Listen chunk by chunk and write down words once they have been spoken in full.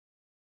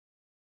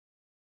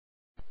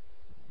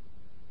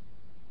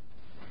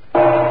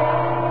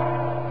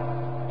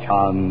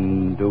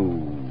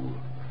Chandu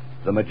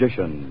the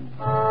Magician.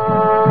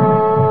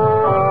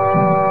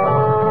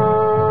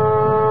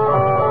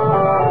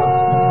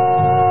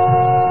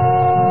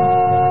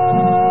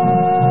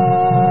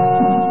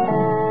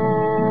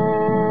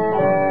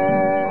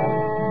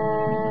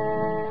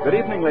 Good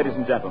evening, ladies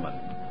and gentlemen.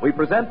 We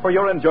present for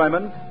your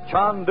enjoyment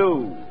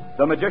Chandu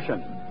the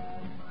Magician.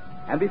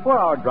 And before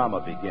our drama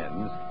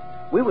begins,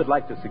 we would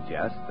like to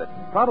suggest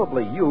that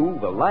probably you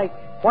will like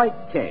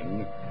White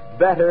King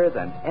better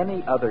than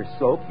any other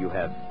soap you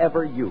have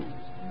ever used.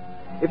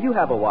 If you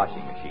have a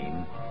washing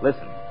machine,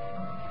 listen.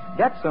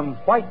 Get some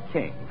White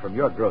King from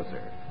your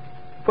grocer.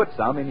 Put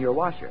some in your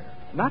washer.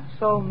 Not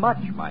so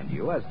much, mind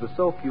you, as the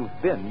soap you've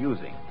been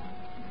using.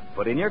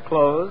 Put in your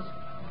clothes,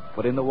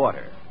 put in the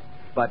water.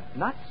 But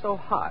not so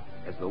hot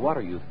as the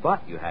water you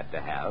thought you had to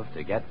have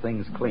to get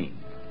things clean.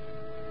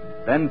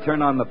 Then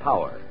turn on the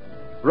power.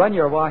 Run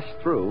your wash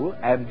through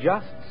and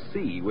just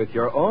see with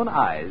your own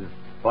eyes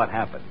what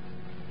happens.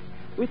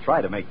 We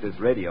try to make this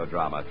radio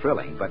drama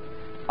thrilling, but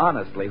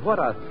honestly, what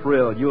a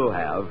thrill you'll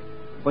have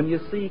when you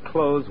see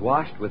clothes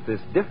washed with this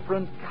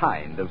different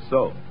kind of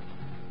soap.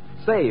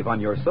 Save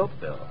on your soap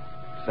bill.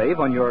 Save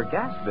on your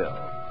gas bill.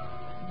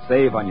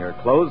 Save on your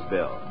clothes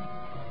bill.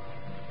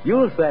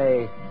 You'll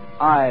say,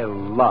 I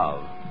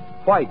love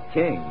White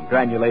King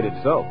granulated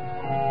soap.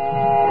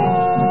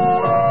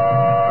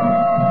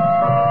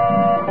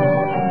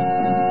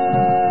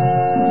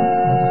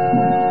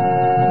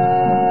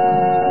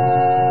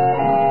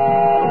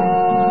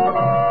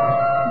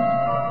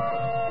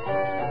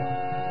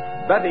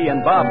 Betty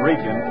and Bob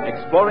Regent,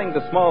 exploring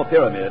the small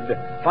pyramid,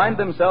 find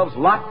themselves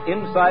locked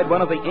inside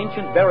one of the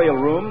ancient burial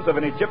rooms of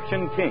an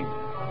Egyptian king.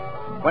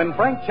 When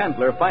Frank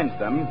Chandler finds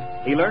them,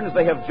 he learns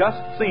they have just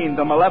seen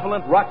the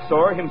malevolent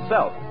Roxor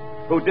himself,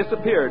 who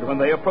disappeared when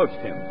they approached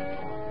him.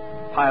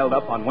 Piled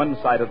up on one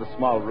side of the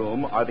small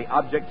room are the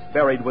objects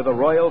buried with the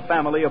royal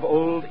family of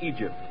old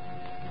Egypt.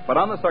 But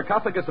on the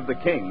sarcophagus of the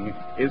king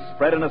is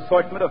spread an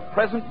assortment of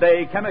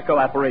present-day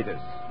chemical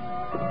apparatus.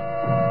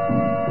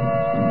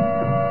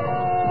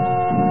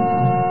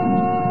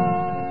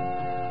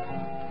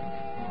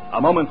 A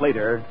moment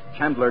later,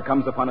 Chandler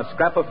comes upon a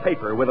scrap of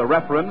paper with a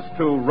reference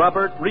to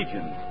Robert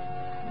Regent.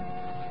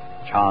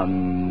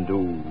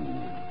 Chandu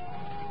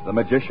the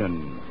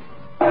Magician.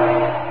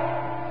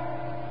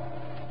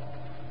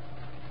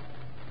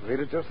 Read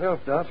it yourself,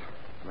 Dot.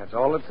 That's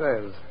all it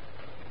says.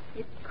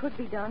 It could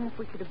be done if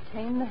we could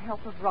obtain the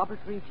help of Robert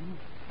Regent.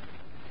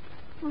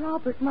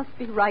 Robert must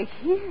be right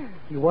here.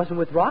 He wasn't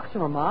with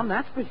Roxor, Mom,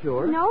 that's for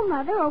sure. No,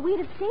 Mother, or we'd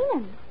have seen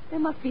him. There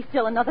must be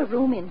still another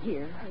room in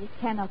here. It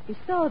cannot be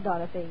so,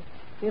 Dorothy.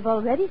 We've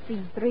already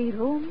seen 3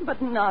 rooms. But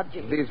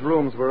Nadji. These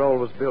rooms were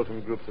always built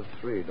in groups of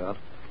 3, Dot.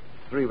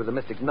 3 was a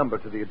mystic number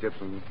to the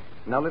Egyptians.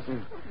 Now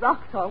listen.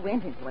 Roxor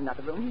went into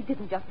another room. He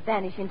didn't just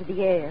vanish into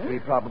the air. He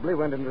probably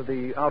went into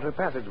the outer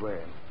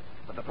passageway.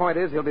 But the point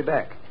is, he'll be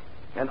back.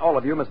 And all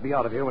of you must be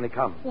out of here when he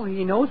comes. Well,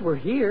 he knows we're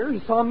here. He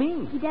saw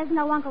me. He doesn't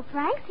know Uncle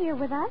Frank's here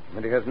with us.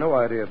 And he has no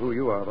idea who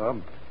you are,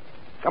 Bob.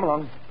 Come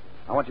along.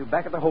 I want you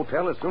back at the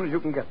hotel as soon as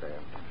you can get there.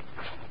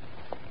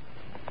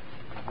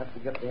 I'll have to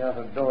get the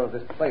outer door of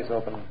this place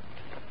open.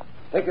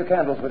 Take your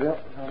candles with you.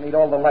 I'll need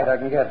all the light I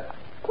can get.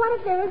 What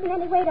if there isn't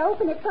any way to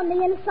open it from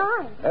the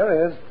inside?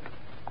 There is.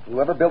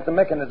 Whoever built the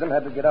mechanism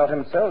had to get out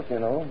himself, you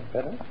know,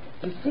 Betty.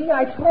 You see,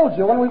 I told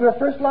you when we were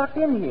first locked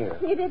in here.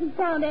 You didn't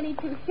sound any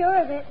too sure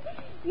of it.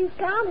 You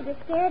sounded as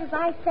scared as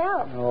I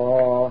felt.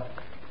 Oh.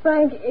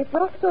 Frank, if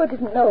Roxor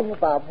didn't know who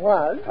Bob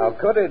was... How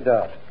could he,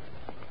 Dot?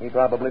 He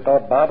probably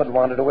thought Bob had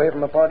wandered away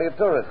from a party of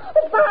tourists.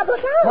 Oh, Bob, look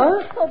out!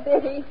 Huh? Oh,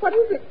 Betty, what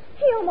is it?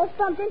 He almost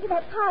bumped into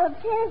that pile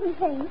of chairs and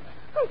things.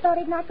 I thought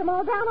he'd knock them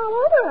all down all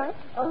over us.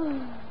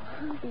 Oh,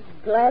 I'll be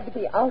glad to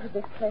be out of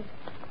this place.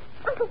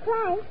 Uncle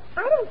Frank,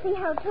 I don't see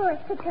how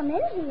tourists could come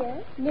in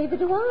here. Neither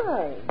do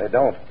I. They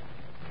don't.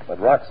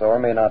 But Roxor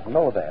may not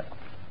know that.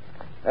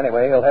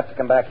 Anyway, he'll have to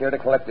come back here to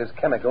collect his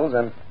chemicals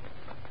and...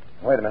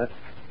 Wait a minute.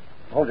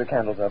 Hold your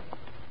candles up.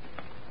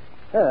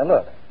 Yeah,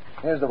 look.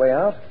 Here's the way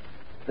out.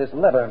 This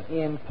lever.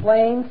 In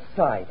plain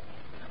sight.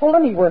 Well,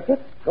 let me work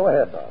it. Go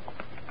ahead, Bob.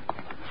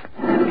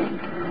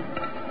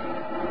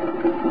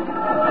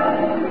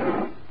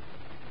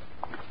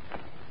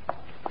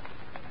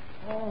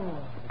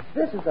 Oh,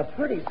 this is a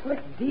pretty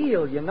slick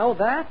deal. You know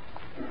that?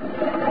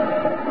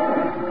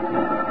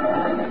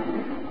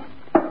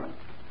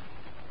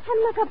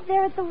 And look up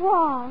there at the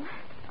wall.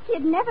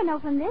 You'd never know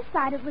from this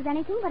side it was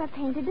anything but a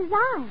painted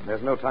design.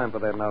 There's no time for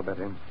that now,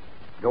 Betty.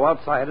 Go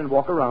outside and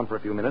walk around for a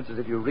few minutes as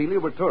if you really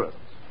were tourists.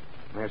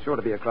 There's sure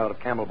to be a crowd of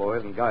camel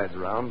boys and guides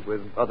around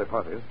with other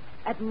parties.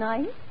 At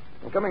night?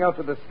 And coming out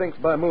to the Sphinx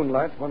by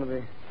moonlight, one of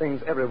the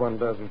things everyone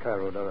does in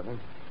Cairo, Dorothy.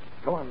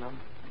 Go on now.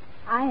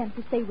 I am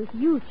to stay with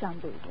you,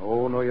 Chandu.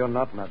 Oh, no, you're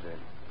not, Nadja.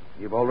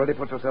 You've already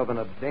put yourself in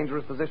a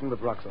dangerous position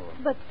with Roxor.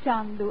 But,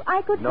 Chandu,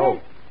 I could... No.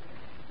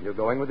 You're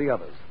going with the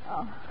others.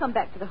 Oh, come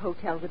back to the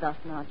hotel with us,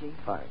 Nadji.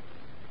 Fine.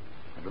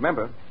 And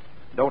remember,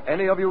 don't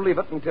any of you leave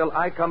it until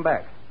I come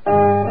back.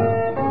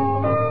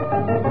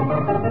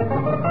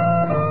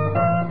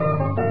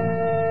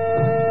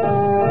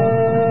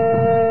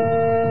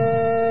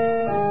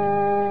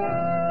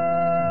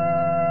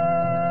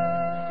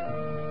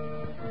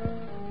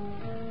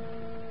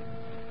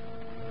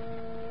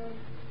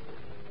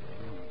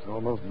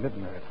 almost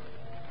midnight.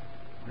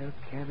 Where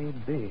can he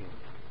be?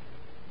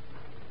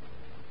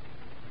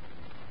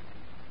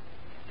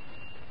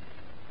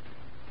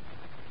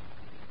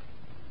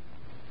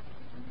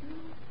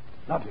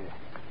 Not here.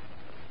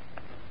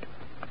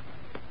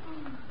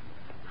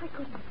 I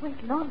couldn't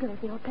wait longer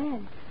at the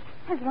hotel.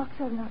 Has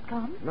Roxor not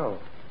come? No.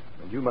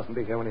 And you mustn't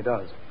be here when he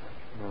does.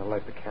 I'll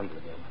light the candle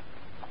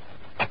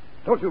again.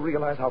 Don't you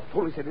realize how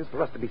foolish it is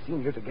for us to be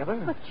seen here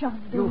together? But,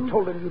 Chandu... You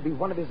told him you'd be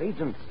one of his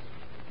agents.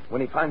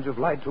 When he finds you've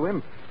lied to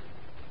him...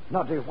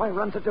 Nadia, why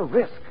run such a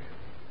risk?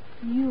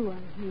 You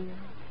are here.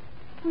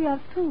 We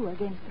are two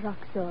against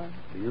Roxor.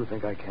 Do you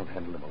think I can't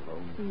handle him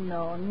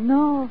alone?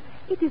 No.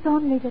 It is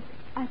only that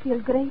I feel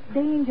great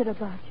danger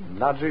about you.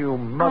 Nadia, you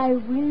must... I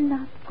will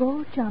not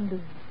go,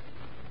 Chandu.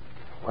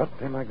 What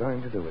am I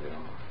going to do with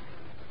him?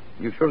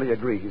 You surely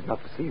agree he's not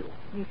to see you.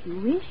 If you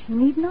wish,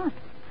 need not.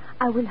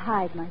 I will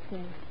hide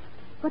myself.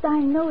 But I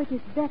know it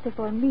is better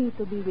for me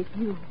to be with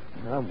you.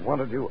 I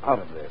wanted you out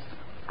of this.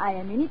 I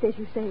am in it, as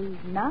you say,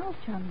 now,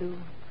 Chandu.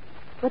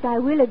 But I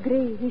will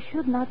agree he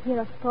should not hear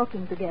us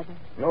talking together.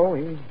 No,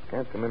 he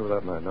can't come in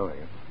without my knowing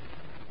it.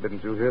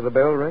 Didn't you hear the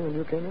bell ring when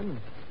you came in?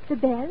 The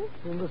bell?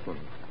 In this one.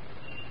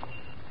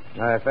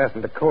 I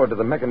fastened a cord to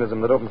the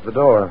mechanism that opens the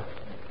door.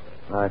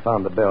 I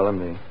found the bell in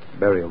the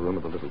burial room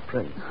of the little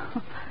prince.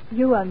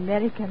 You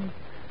Americans.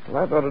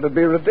 Well, I thought it'd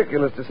be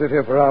ridiculous to sit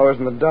here for hours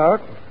in the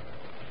dark.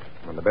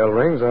 When the bell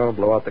rings, I'll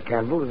blow out the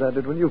candle as I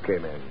did when you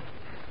came in.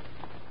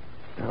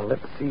 Now,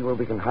 let's see where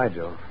we can hide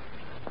you.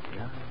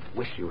 I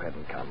wish you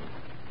hadn't come.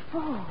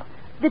 Oh,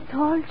 the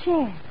tall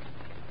chair.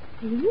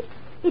 See?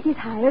 It is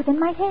higher than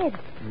my head.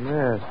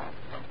 Yes.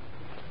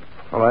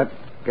 All right.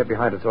 Get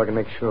behind it so I can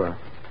make sure.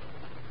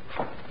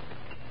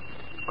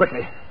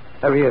 Quickly.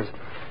 There he is.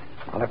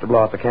 I'll have to blow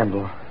out the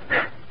candle.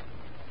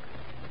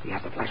 He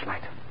has the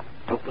flashlight.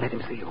 Don't let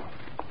him see you.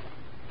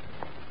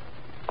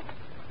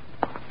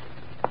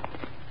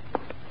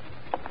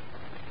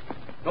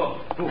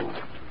 Oh, fool.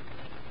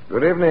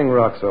 Good evening,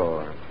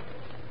 Roxor.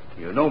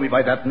 You know me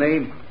by that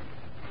name?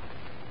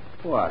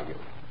 Who are you?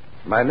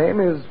 My name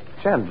is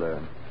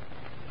Chandler.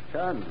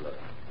 Chandler.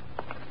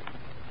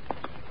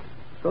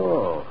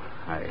 So,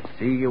 I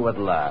see you at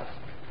last.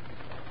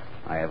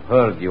 I have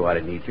heard you are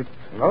in Egypt.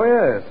 Oh,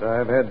 yes.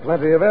 I've had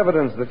plenty of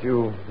evidence that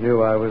you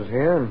knew I was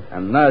here.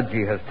 And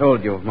Naji has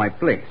told you of my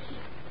place.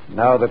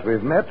 Now that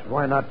we've met,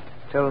 why not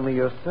tell me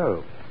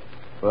yourself?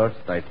 First,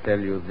 I tell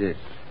you this.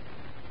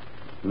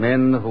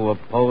 Men who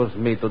oppose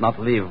me do not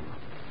live.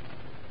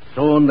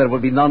 Soon there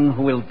will be none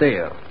who will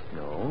dare.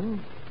 No?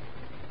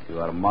 You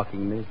are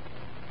mocking me?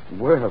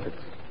 Well,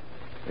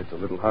 it's a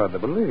little hard to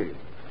believe.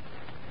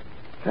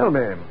 Tell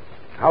me,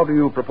 how do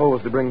you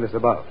propose to bring this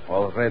about?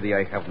 Already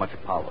I have much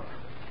power.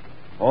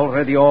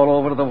 Already all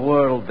over the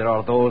world there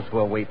are those who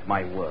await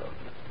my word.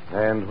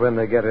 And when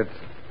they get it,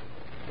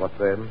 what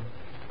then?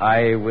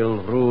 I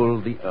will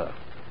rule the earth.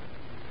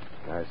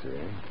 I see.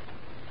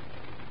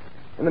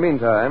 In the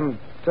meantime,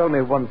 tell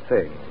me one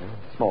thing.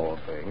 A small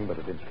thing, but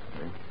it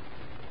interests me.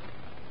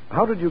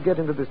 How did you get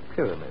into this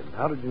pyramid?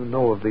 How did you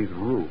know of these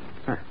rooms?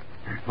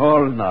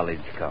 All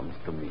knowledge comes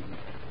to me.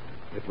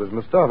 It was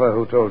Mustafa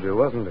who told you,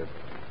 wasn't it?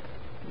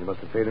 You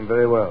must have paid him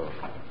very well.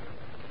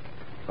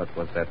 What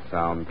was that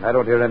sound? I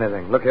don't hear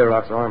anything. Look here,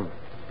 Roxor.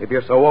 If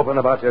you're so open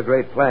about your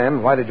great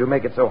plan, why did you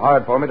make it so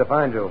hard for me to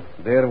find you?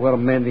 There were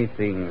many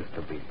things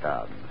to be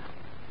done.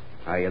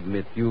 I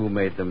admit you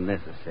made them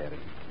necessary.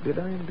 Did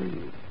I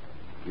indeed?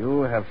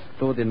 You have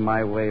stood in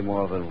my way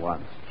more than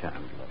once,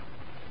 Chandler.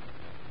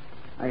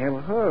 I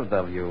have heard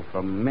of you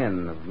from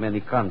men of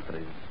many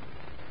countries.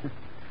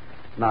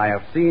 Now I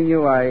have seen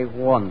you, I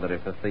wonder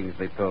if the things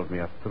they told me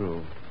are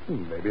true.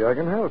 Maybe I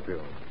can help you.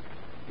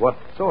 What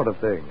sort of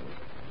things?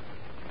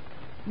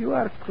 You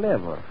are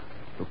clever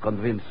to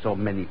convince so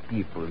many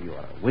people you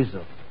are a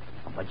wizard,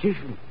 a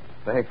magician.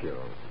 Thank you.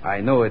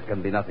 I know it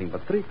can be nothing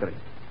but trickery.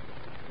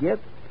 Yet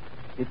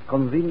it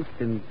convinced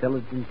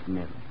intelligent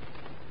men.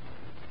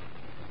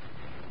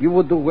 You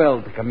would do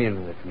well to come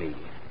in with me.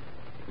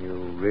 You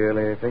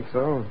really think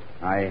so?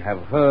 I have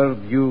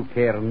heard you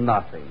care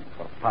nothing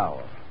for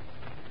power.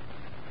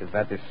 If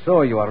that is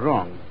so, you are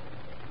wrong.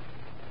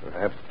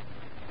 Perhaps.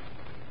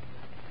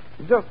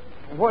 Just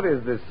what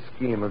is this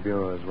scheme of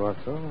yours,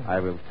 Roxor? I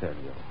will tell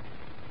you.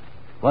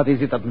 What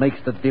is it that makes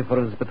the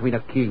difference between a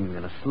king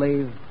and a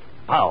slave?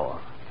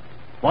 Power.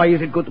 Why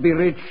is it good to be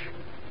rich?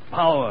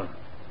 Power.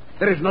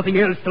 There is nothing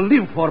else to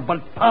live for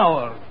but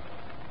power.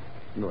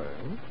 Well,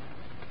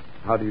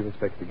 how do you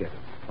expect to get it?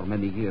 For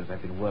many years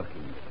I've been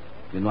working.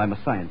 You know I'm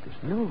a scientist.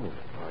 No,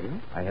 are you?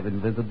 I have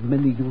invented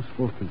many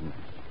useful things.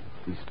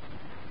 This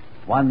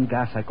one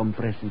gas I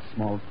compress in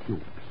small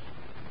tubes.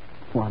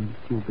 One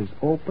tube is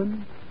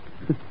open,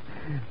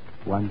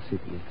 one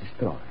city is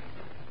destroyed.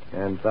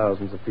 And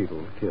thousands of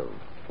people killed.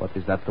 What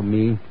is that to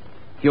me?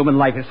 Human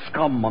life is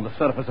scum on the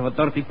surface of a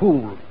dirty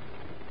pool.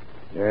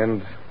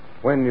 And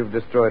when you've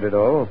destroyed it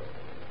all,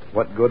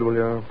 what good will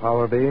your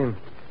power be?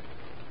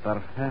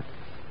 Perhaps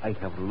I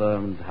have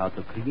learned how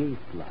to create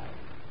life.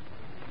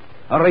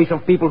 A race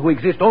of people who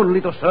exist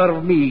only to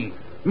serve me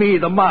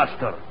the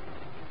master.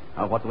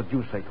 Now, what would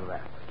you say to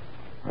that?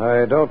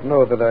 I don't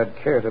know that I'd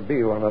care to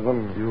be one of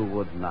them. You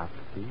would not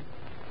be.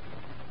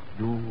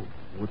 You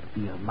would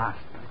be a master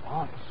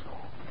also.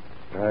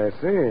 I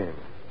see.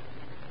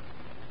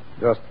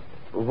 Just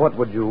what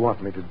would you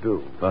want me to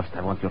do? First,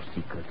 I want your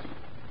secrets.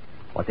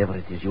 Whatever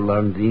it is you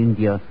learned in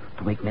India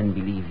to make men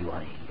believe you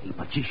are a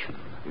magician.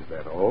 Is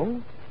that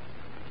all?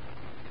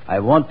 I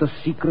want the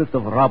secret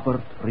of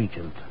Robert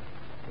Regent.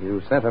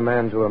 You sent a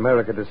man to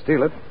America to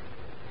steal it.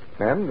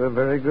 And a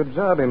very good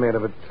job he made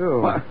of it,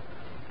 too. What?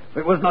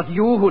 It was not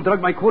you who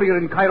drugged my courier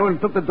in Cairo and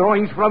took the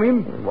drawings from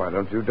him? Why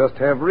don't you just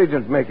have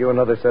Regent make you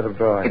another set of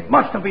drawings? It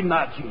must have been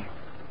Naji.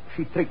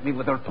 She tricked me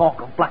with her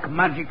talk of black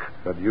magic.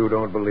 But you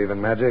don't believe in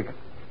magic.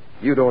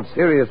 You don't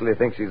seriously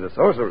think she's a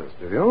sorceress,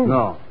 do you?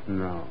 No.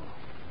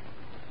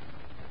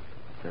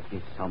 There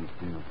is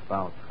something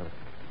about her.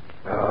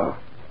 Oh,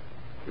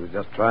 she was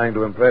just trying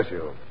to impress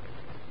you.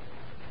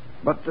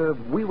 But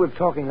we were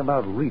talking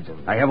about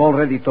Regent. I have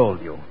already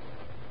told you.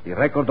 The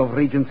record of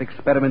Regent's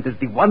experiment is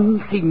the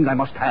one thing I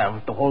must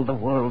have to hold the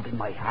world in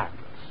my hands,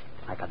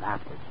 like an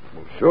apple.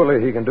 Well,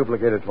 surely he can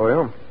duplicate it for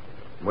you.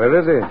 Where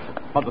is he?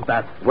 What was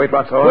that? Wait,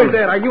 Roxor. Wait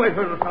there. I knew I'd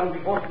heard a sound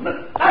before.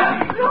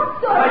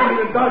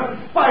 Naji, the dog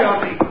spy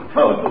on me.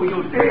 How do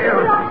you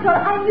dare? Doctor,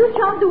 I knew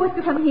Chandu was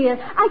to come here.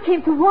 I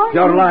came to warn you.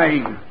 You're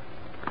lying.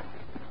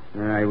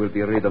 I will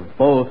be rid of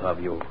both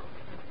of you.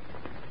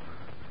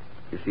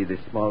 You see this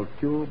small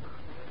tube?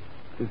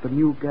 It's the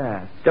new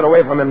gas. Get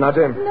away from him,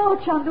 Naji. No,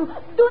 Chandu.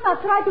 Do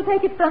not try to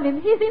take it from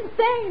him. He's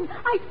insane.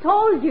 I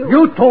told you.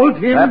 You told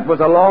him? That was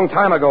a long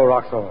time ago,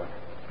 Roxor.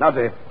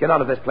 Naji, get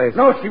out of this place.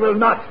 No, she will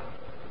not.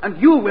 And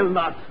you will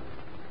not.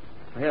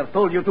 I have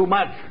told you too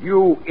much.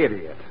 You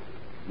idiot.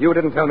 You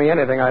didn't tell me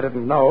anything I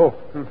didn't know.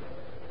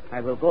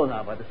 I will go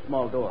now by the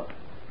small door.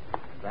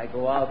 As I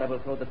go out, I will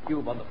throw the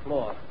tube on the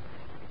floor.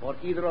 Before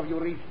either of you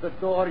reach the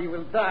door, you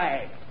will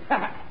die.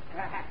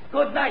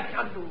 Good night,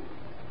 Chandu.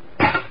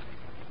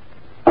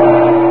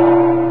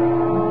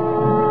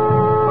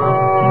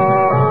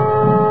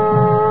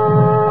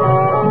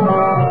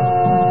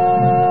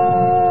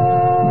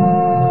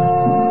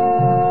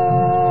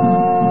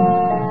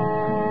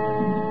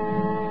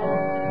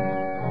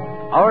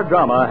 Our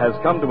drama has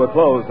come to a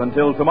close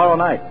until tomorrow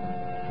night.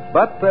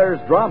 But there's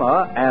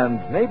drama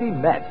and maybe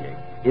magic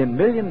in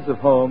millions of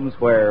homes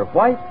where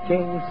White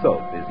King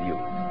soap is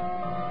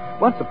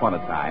used. Once upon a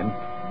time,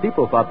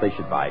 people thought they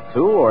should buy 2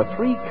 or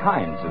 3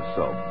 kinds of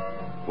soap.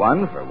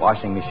 One for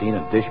washing machine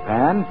and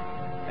dishpan,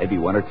 maybe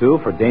 1 or 2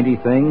 for dainty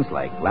things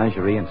like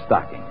lingerie and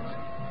stockings.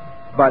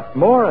 But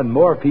more and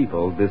more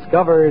people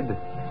discovered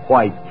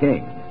White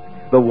King,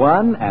 the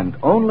one and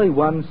only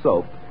one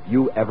soap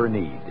you ever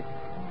need.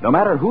 No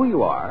matter who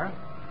you are,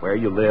 where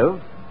you live,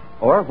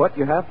 or what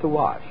you have to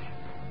wash.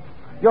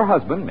 Your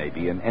husband may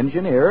be an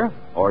engineer,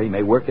 or he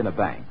may work in a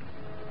bank.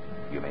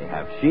 You may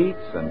have sheets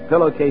and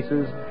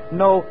pillowcases,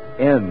 no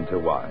end to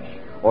wash.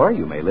 Or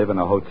you may live in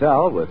a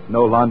hotel with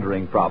no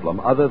laundering problem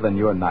other than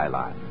your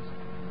nylons.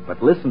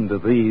 But listen to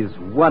these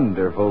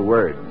wonderful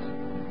words.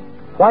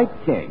 White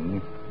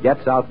King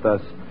gets out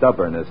the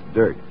stubbornest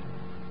dirt.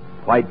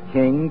 White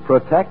King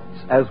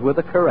protects, as with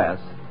a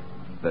caress,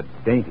 the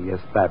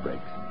daintiest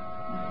fabrics.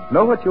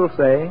 Know what you'll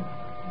say?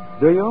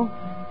 Do you?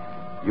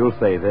 You'll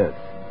say this.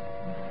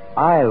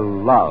 I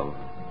love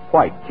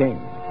White King.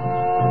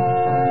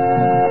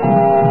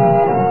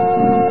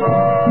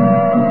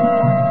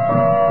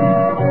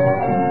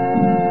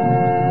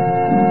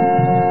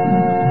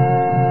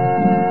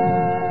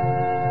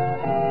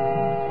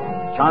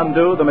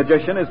 Chandu the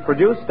Magician is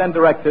produced and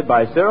directed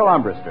by Cyril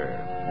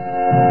Armbruster.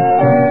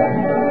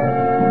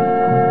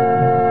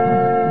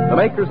 The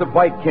makers of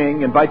White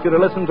King invite you to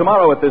listen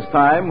tomorrow at this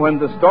time when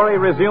the story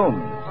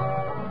resumes.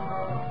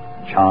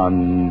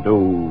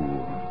 Chandu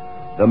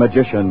the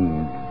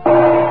Magician.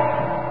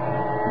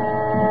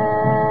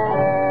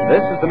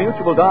 This is the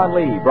Mutual Don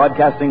Lee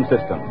Broadcasting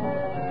System.